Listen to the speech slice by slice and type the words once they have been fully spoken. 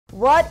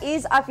What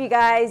is up, you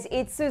guys?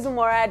 It's Sussan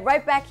Mourad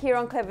right back here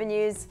on Clevver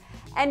News.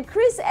 And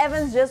Chris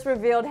Evans just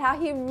revealed how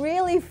he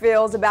really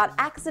feels about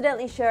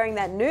accidentally sharing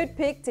that nude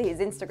pic to his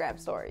Instagram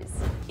stories.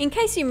 In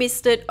case you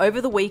missed it,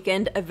 over the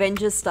weekend,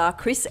 Avengers star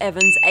Chris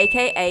Evans,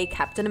 aka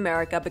Captain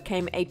America,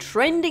 became a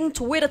trending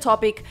Twitter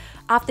topic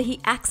after he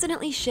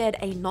accidentally shared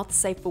a not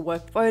safe for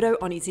work photo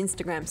on his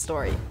Instagram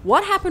story.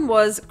 What happened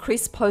was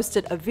Chris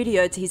posted a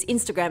video to his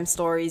Instagram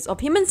stories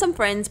of him and some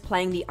friends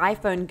playing the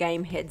iPhone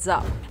game Heads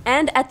Up.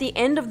 And at the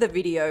end of the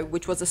video,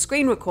 which was a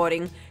screen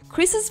recording,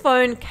 Chris's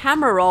phone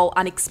camera roll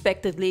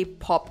unexpectedly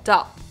popped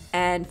up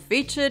and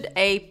featured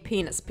a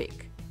penis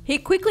pic. He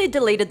quickly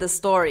deleted the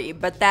story,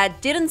 but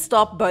that didn't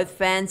stop both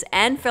fans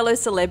and fellow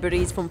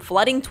celebrities from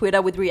flooding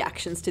Twitter with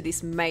reactions to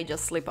this major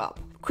slip-up.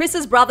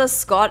 Chris's brother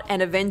Scott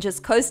and Avengers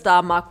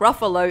co-star Mark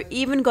Ruffalo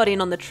even got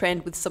in on the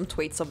trend with some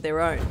tweets of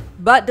their own.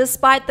 But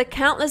despite the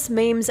countless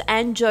memes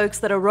and jokes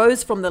that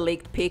arose from the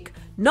leaked pic,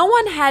 no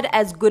one had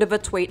as good of a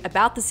tweet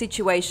about the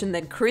situation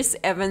than Chris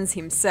Evans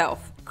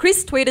himself.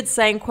 Chris tweeted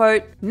saying,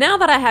 quote, "Now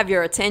that I have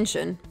your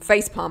attention,"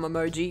 facepalm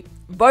emoji,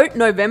 "vote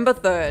November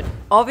 3rd.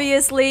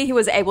 Obviously, he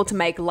was able to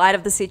make light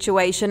of the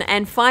situation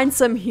and find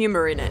some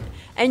humor in it.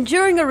 And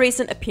during a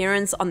recent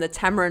appearance on the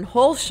Tamron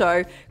Hall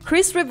show,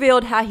 Chris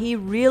revealed how he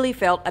really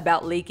felt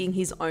about leaking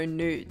his own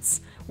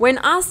nudes. When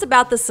asked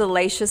about the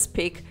salacious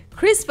pic,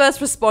 Chris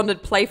first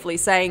responded playfully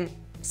saying,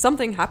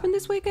 "Something happened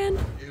this weekend?"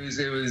 It was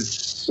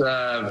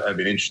an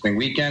interesting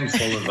weekend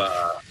full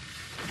of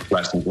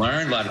lessons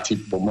learned, a lot of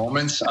teachable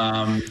moments.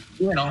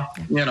 You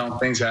know,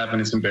 things happen.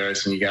 It's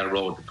embarrassing. You got to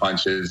roll with the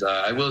punches.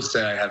 I will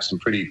say I have some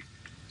pretty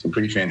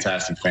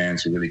fantastic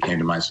fans who really came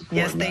to my support.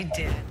 Yes, they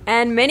did.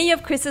 And many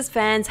of Chris's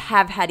fans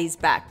have had his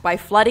back by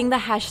flooding the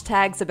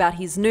hashtags about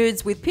his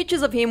nudes with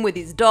pictures of him with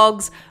his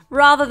dogs,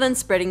 rather than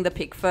spreading the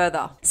pic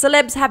further.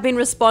 Celebs have been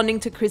responding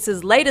to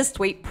Chris's latest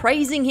tweet,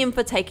 praising him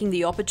for taking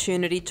the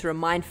opportunity to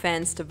remind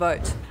fans to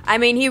vote. I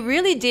mean, he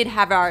really did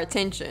have our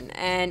attention,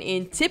 and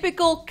in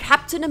typical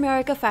Captain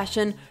America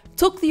fashion,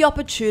 took the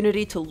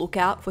opportunity to look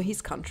out for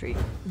his country.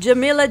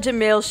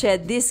 Emile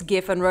shared this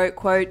gif and wrote,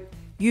 quote,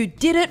 "You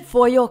did it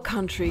for your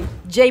country."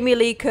 Jamie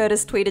Lee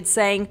Curtis tweeted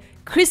saying,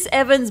 "Chris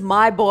Evans,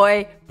 my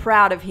boy,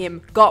 proud of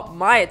him, got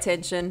my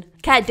attention."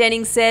 Kat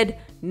Dennings said,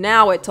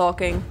 "Now we're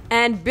talking."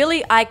 And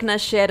Billy Eichner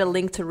shared a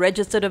link to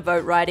register to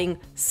vote, writing,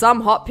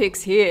 "Some hot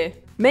pics here."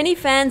 Many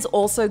fans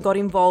also got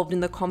involved in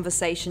the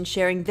conversation,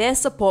 sharing their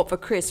support for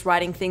Chris,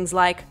 writing things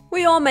like,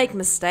 "We all make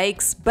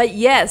mistakes, but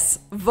yes,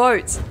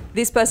 vote."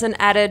 This person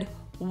added,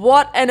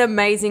 "What an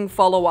amazing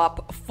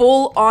follow-up,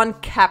 full on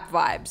Cap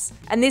vibes."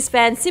 And this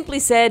fan simply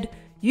said,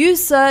 "You,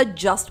 sir,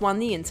 just won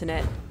the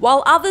internet."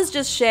 While others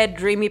just shared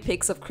dreamy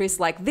pics of Chris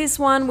like this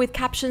one with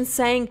captions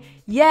saying,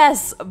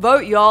 "Yes,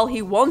 vote y'all,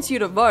 he wants you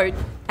to vote."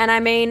 And I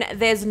mean,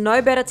 there's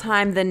no better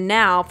time than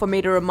now for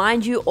me to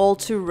remind you all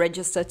to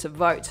register to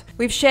vote.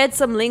 We've shared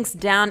some links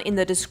down in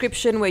the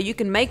description where you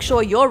can make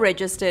sure you're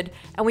registered,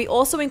 and we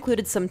also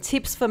included some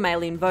tips for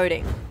mail-in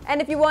voting. And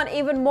if you want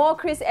even more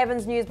Chris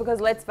Evans news, because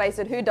let's face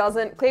it, who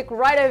doesn't, click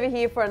right over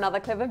here for another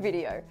Clevver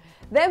video.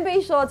 Then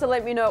be sure to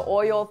let me know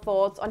all your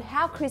thoughts on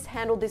how Chris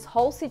handled this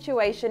whole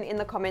situation in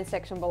the comment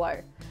section below.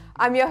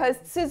 I'm your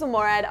host, Sussan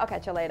Mourad. I'll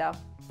catch you later.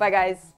 Bye, guys.